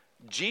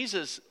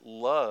 Jesus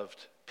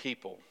loved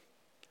people.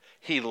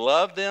 He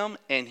loved them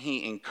and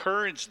he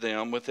encouraged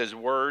them with his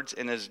words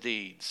and his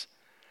deeds.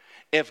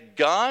 If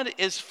God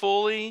is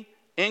fully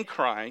in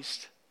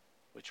Christ,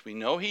 which we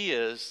know he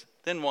is,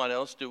 then what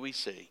else do we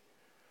see?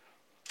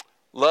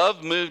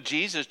 Love moved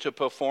Jesus to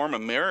perform a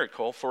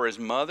miracle for his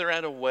mother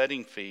at a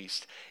wedding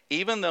feast,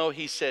 even though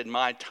he said,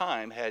 my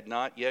time had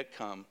not yet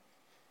come.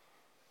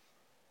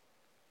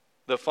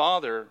 The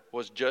father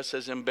was just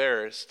as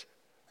embarrassed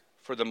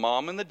for the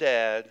mom and the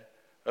dad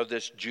of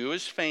this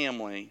Jewish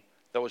family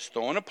that was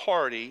throwing a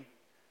party.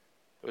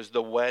 It was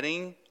the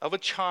wedding of a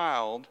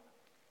child,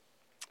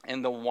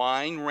 and the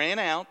wine ran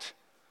out,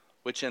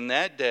 which in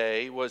that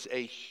day was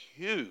a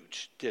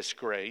huge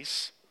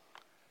disgrace.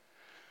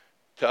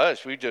 To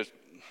us, we just,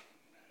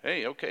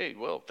 hey, okay,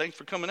 well, thanks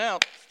for coming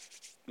out,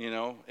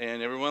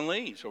 and everyone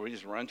leaves, or we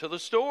just run to the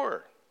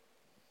store.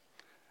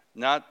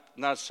 Not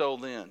so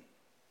then.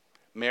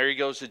 Mary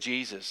goes to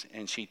Jesus,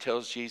 and she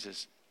tells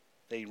Jesus,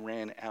 they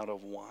ran out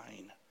of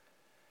wine.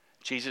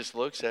 Jesus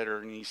looks at her,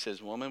 and he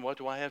says, woman, what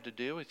do I have to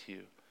do with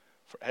you?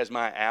 Has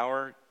my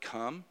hour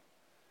come?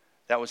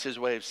 That was his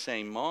way of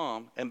saying,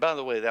 Mom. And by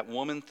the way, that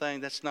woman thing,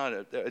 that's not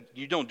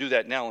you don't do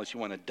that now unless you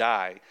want to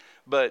die.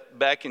 But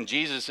back in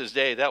Jesus'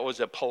 day, that was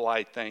a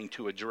polite thing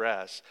to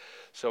address.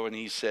 So when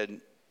he said,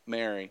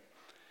 Mary.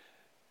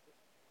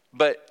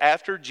 But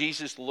after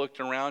Jesus looked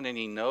around and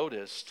he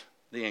noticed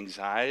the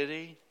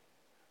anxiety,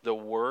 the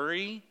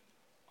worry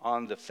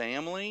on the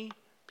family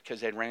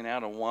because they ran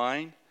out of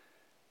wine,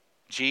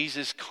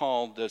 Jesus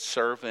called the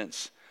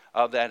servants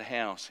of that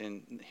house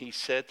and he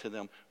said to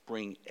them,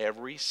 bring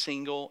every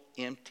single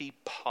empty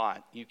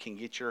pot you can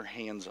get your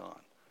hands on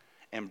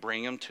and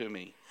bring them to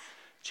me.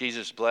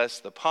 Jesus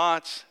blessed the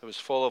pots. It was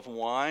full of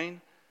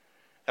wine.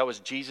 That was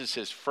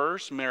Jesus'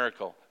 first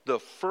miracle. The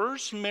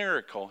first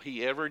miracle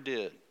he ever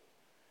did.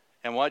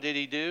 And what did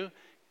he do?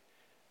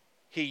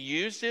 He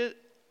used it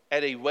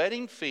at a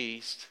wedding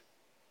feast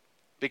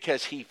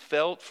because he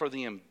felt for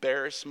the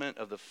embarrassment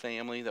of the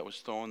family that was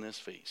throwing this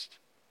feast.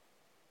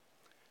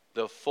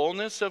 The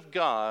fullness of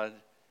God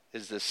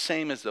is the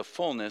same as the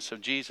fullness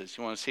of Jesus.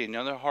 You want to see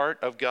another heart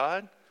of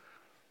God?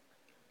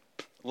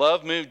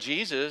 Love moved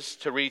Jesus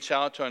to reach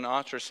out to an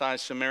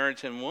ostracized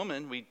Samaritan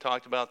woman. We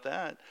talked about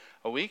that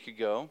a week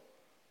ago.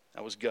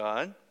 That was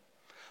God.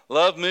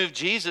 Love moved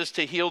Jesus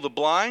to heal the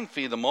blind,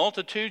 feed the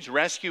multitudes,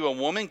 rescue a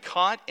woman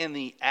caught in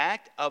the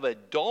act of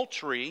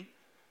adultery.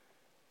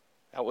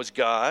 That was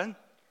God.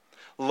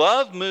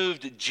 Love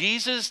moved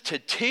Jesus to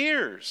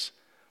tears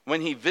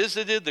when he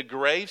visited the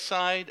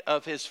graveside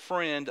of his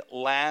friend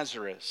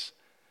Lazarus.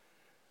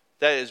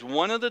 That is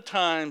one of the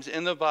times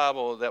in the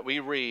Bible that we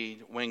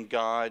read when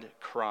God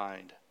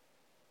cried.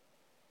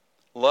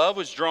 Love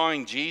was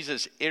drawing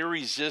Jesus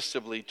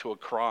irresistibly to a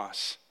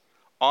cross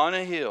on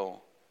a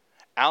hill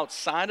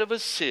outside of a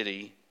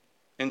city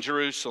in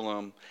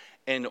Jerusalem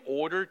in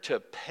order to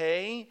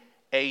pay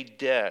a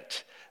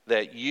debt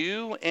that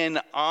you and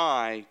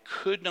I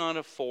could not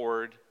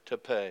afford to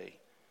pay.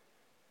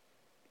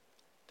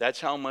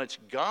 That's how much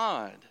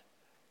God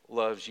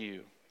loves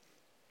you.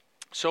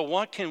 So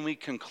what can we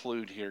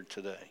conclude here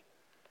today?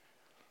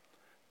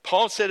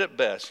 Paul said it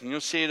best, and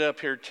you'll see it up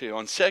here too.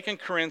 On 2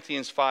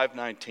 Corinthians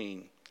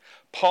 5:19,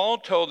 Paul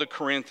told the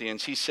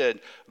Corinthians, he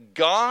said,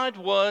 God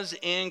was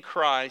in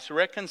Christ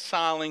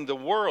reconciling the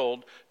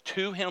world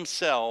to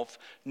himself,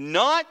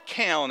 not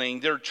counting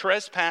their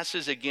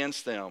trespasses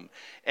against them.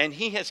 And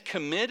he has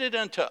committed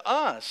unto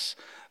us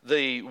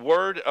the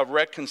word of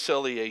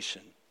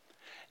reconciliation.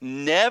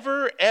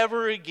 Never,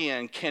 ever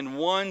again can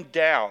one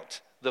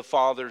doubt the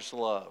Father's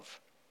love.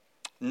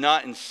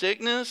 Not in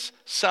sickness,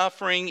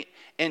 suffering,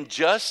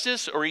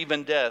 injustice, or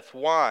even death.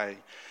 Why?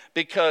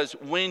 Because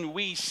when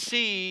we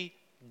see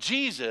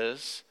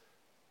Jesus,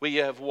 we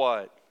have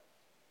what?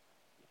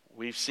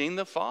 We've seen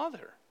the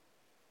Father.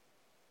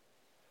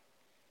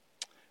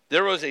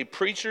 There was a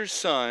preacher's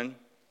son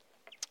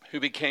who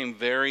became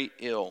very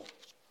ill.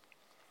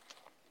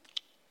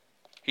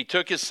 He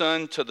took his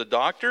son to the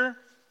doctor.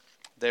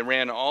 They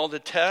ran all the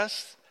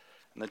tests,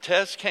 and the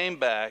tests came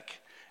back,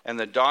 and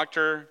the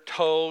doctor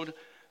told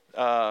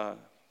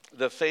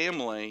the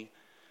family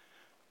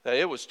that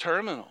it was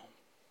terminal,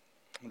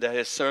 that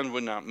his son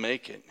would not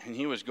make it, and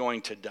he was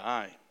going to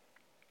die.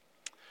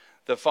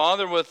 The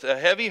father, with a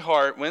heavy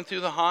heart, went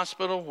through the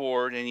hospital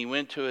ward, and he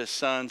went to his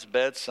son's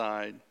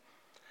bedside.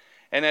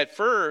 And at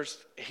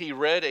first, he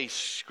read a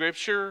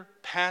scripture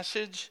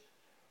passage,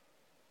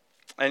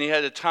 and he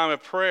had a time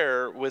of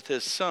prayer with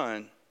his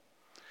son.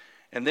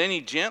 And then he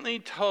gently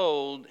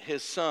told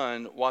his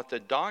son what the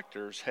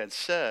doctors had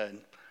said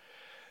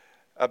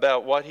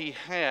about what he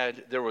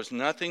had. There was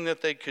nothing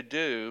that they could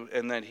do,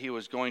 and that he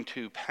was going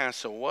to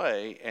pass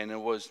away, and it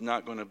was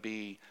not going to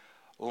be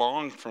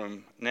long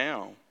from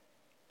now.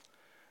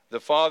 The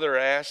father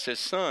asked his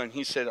son,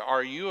 he said,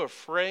 "Are you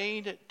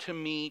afraid to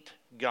meet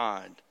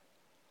God?"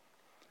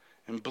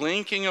 And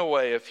blinking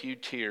away a few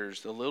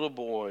tears, the little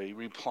boy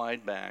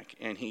replied back,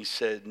 and he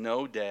said,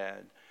 "No,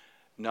 Dad,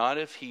 not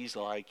if he's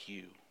like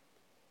you."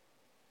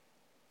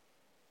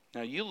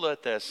 Now you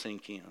let that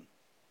sink in.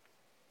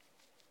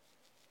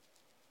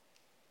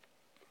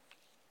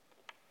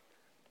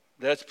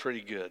 That's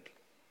pretty good.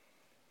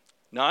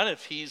 Not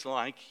if he's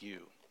like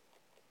you.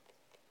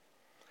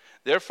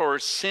 Therefore,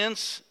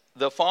 since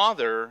the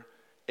Father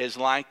is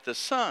like the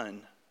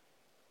Son,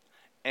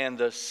 and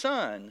the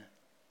Son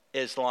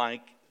is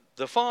like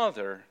the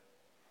Father,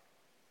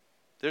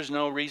 there's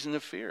no reason to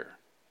fear.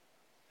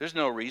 There's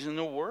no reason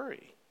to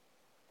worry.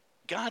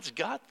 God's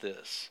got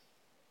this.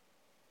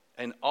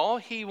 And all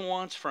he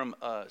wants from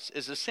us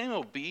is the same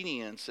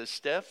obedience as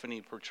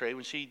Stephanie portrayed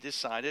when she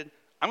decided,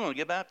 I'm going to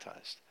get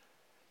baptized.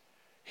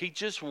 He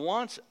just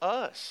wants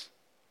us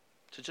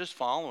to just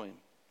follow him.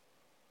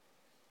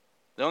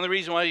 The only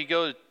reason why you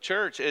go to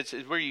church is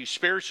where you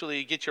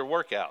spiritually get your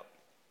workout.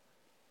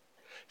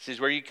 This is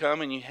where you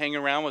come and you hang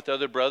around with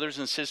other brothers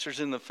and sisters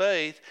in the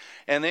faith,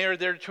 and they are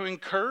there to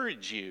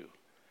encourage you.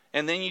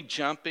 And then you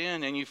jump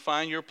in and you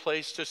find your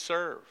place to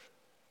serve.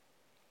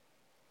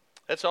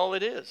 That's all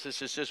it is.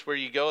 This is just where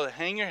you go to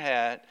hang your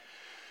hat,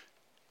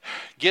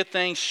 get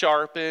things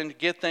sharpened,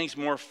 get things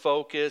more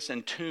focused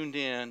and tuned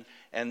in,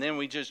 and then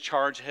we just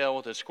charge hell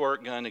with a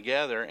squirt gun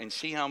together and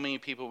see how many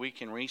people we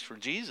can reach for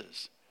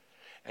Jesus.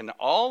 And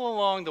all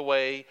along the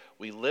way,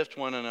 we lift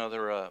one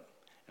another up,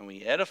 and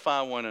we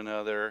edify one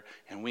another,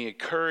 and we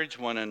encourage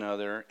one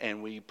another,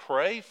 and we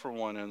pray for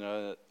one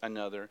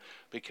another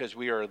because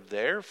we are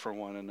there for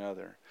one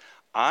another.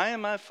 I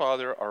and my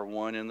Father are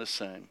one and the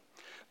same.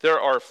 There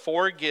are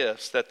 4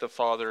 gifts that the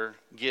Father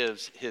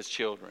gives his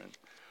children.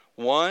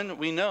 One,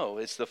 we know,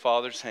 it's the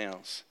Father's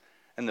house.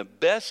 And the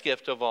best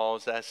gift of all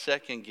is that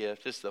second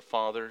gift, is the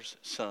Father's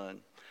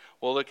Son.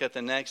 We'll look at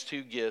the next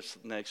 2 gifts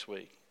next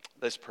week.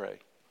 Let's pray.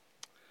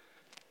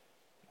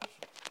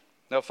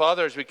 Now,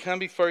 Father, as we come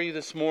before you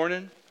this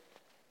morning,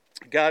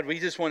 God, we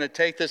just want to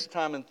take this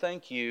time and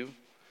thank you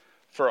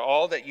for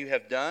all that you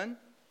have done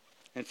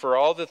and for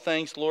all the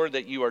things, Lord,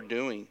 that you are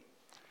doing.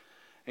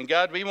 And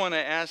God, we want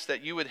to ask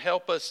that you would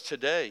help us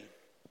today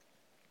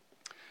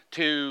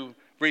to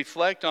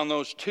reflect on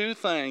those 2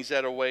 things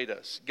that await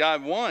us.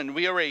 God, one,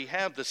 we already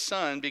have the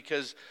Son,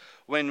 because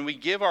when we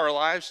give our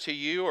lives to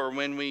you, or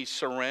when we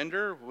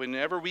surrender,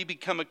 whenever we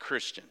become a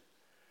Christian,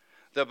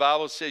 the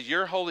Bible says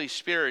your Holy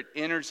Spirit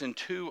enters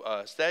into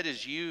us. That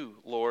is you,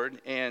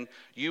 Lord, and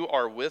you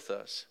are with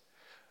us.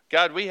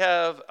 God, we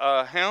have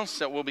a house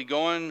that we'll be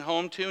going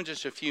home to in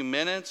just a few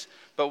minutes,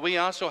 but we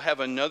also have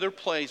another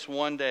place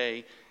one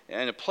day,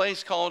 and a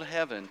place called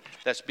heaven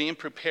that's being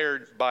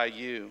prepared by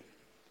you.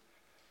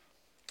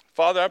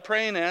 Father, I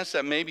pray and ask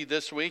that maybe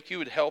this week you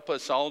would help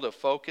us all to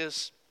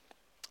focus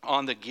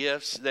on the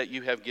gifts that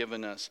you have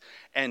given us.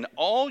 And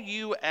all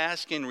you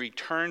ask in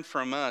return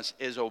from us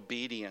is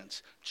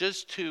obedience,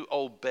 just to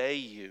obey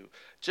you,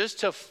 just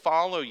to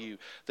follow you.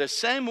 The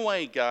same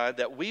way, God,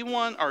 that we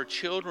want our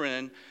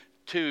children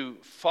to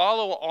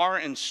follow our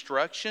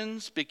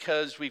instructions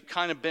because we've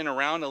kind of been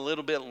around a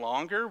little bit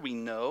longer, we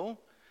know,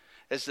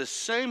 is the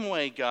same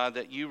way, God,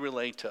 that you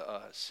relate to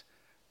us.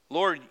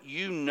 Lord,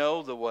 you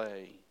know the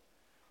way,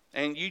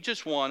 and you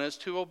just want us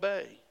to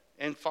obey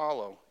and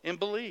follow and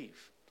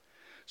believe.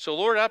 So,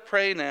 Lord, I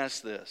pray and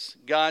ask this.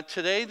 God,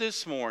 today,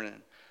 this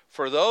morning,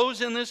 for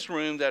those in this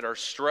room that are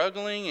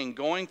struggling and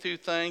going through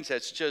things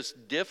that's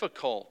just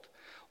difficult,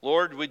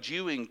 Lord, would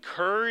you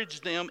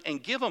encourage them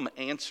and give them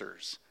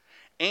answers?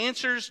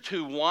 Answers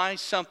to why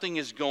something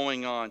is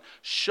going on.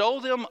 Show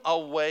them a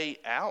way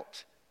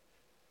out.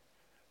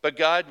 But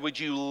God, would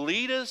you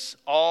lead us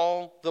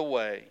all the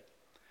way?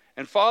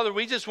 And Father,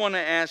 we just want to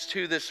ask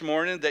too this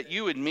morning that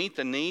you would meet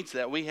the needs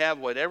that we have,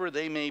 whatever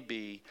they may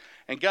be.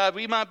 And God,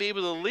 we might be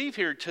able to leave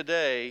here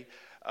today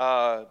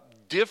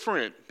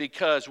different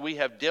because we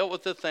have dealt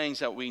with the things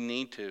that we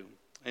need to.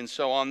 And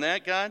so on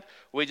that, God,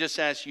 we just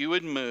ask you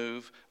would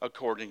move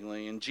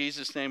accordingly. In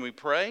Jesus' name we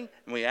pray,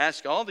 and we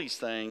ask all these things.